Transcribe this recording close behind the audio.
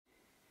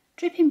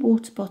Dripping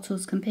water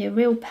bottles can be a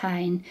real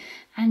pain,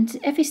 and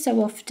every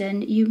so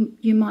often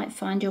you might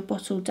find your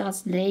bottle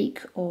does leak,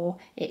 or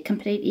it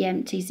completely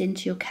empties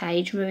into your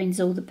cage,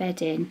 ruins all the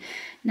bedding.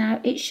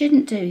 Now it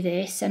shouldn't do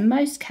this, and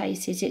most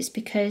cases it's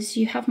because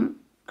you haven't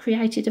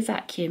created a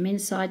vacuum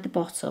inside the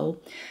bottle.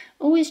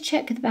 Always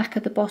check the back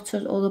of the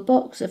bottle or the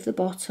box of the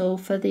bottle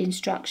for the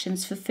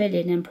instructions for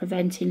filling and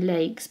preventing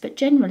leaks, but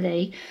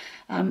generally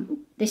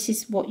this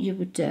is what you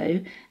would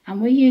do,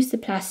 and we use the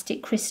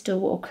plastic,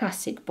 crystal or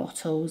classic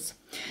bottles.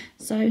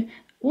 So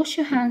wash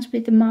your hands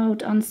with the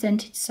mild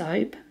unscented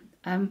soap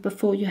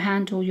before you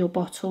handle your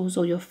bottles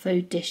or your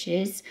food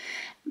dishes.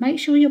 Make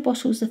sure your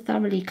bottles are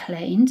thoroughly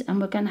cleaned, and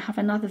we're going to have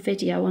another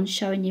video on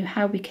showing you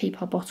how we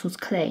keep our bottles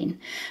clean.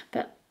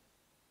 But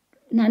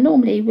now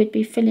normally we'd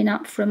be filling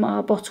up from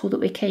our bottle that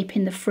we keep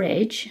in the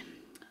fridge,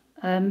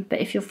 but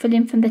if you're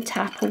filling from the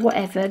tap or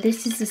whatever,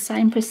 this is the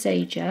same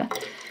procedure.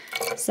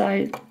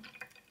 So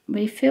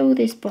we fill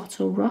this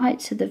bottle right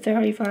to the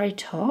very, very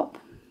top,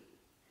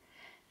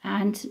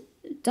 and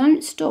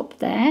don't stop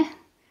there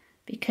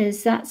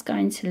because that's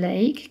going to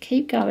leak.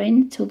 Keep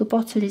going till the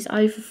bottle is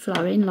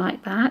overflowing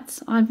like that.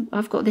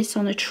 I've got this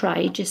on a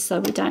tray just so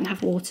we don't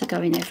have water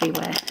going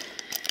everywhere.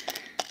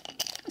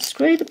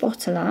 Screw the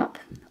bottle up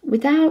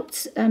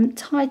without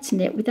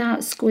tightening it,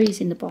 without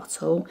squeezing the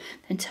bottle.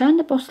 Then turn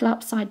the bottle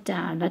upside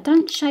down. Now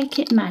don't shake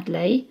it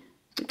madly,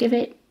 but give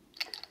it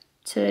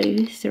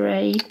 2,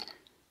 3,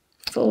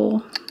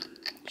 4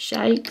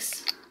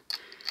 shakes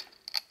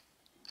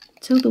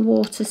till the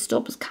water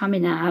stops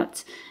coming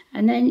out,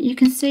 and then you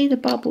can see the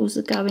bubbles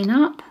are going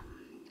up,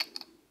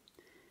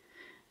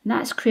 and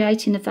that's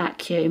creating a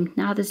vacuum.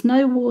 Now there's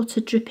no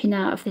water dripping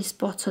out of this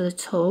bottle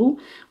at all.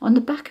 On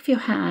the back of your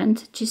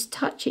hand, just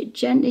touch it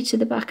gently to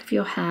the back of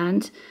your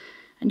hand,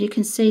 and you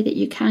can see that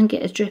you can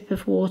get a drip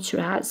of water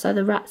out, so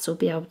the rats will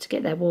be able to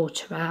get their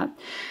water out.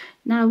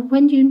 Now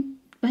when you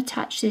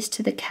attach this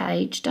to the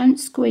cage, don't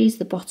squeeze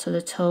the bottle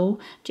at all,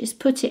 just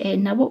put it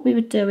in. Now what we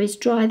would do is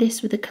dry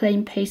this with a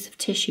clean piece of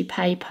tissue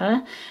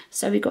paper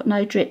so we've got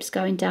no drips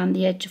going down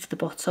the edge of the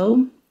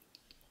bottle,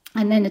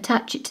 and then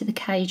attach it to the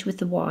cage with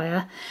the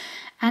wire.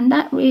 And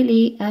that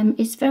really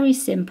is very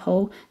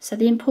simple. So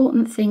the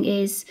important thing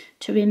is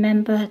to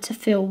remember to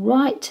fill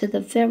right to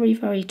the very,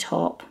 very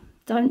top.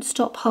 Don't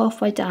stop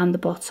halfway down the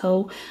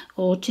bottle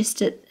or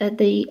just at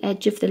the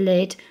edge of the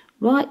lid,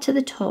 right to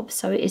the top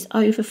so it is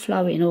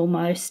overflowing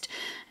almost.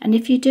 And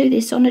if you do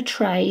this on a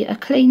tray, a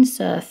clean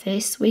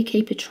surface, we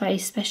keep a tray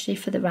especially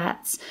for the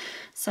rats,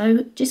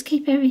 so just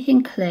keep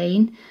everything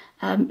clean.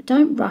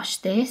 Don't rush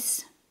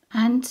this,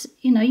 and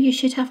you know, you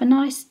should have a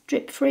nice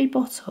drip-free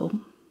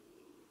bottle.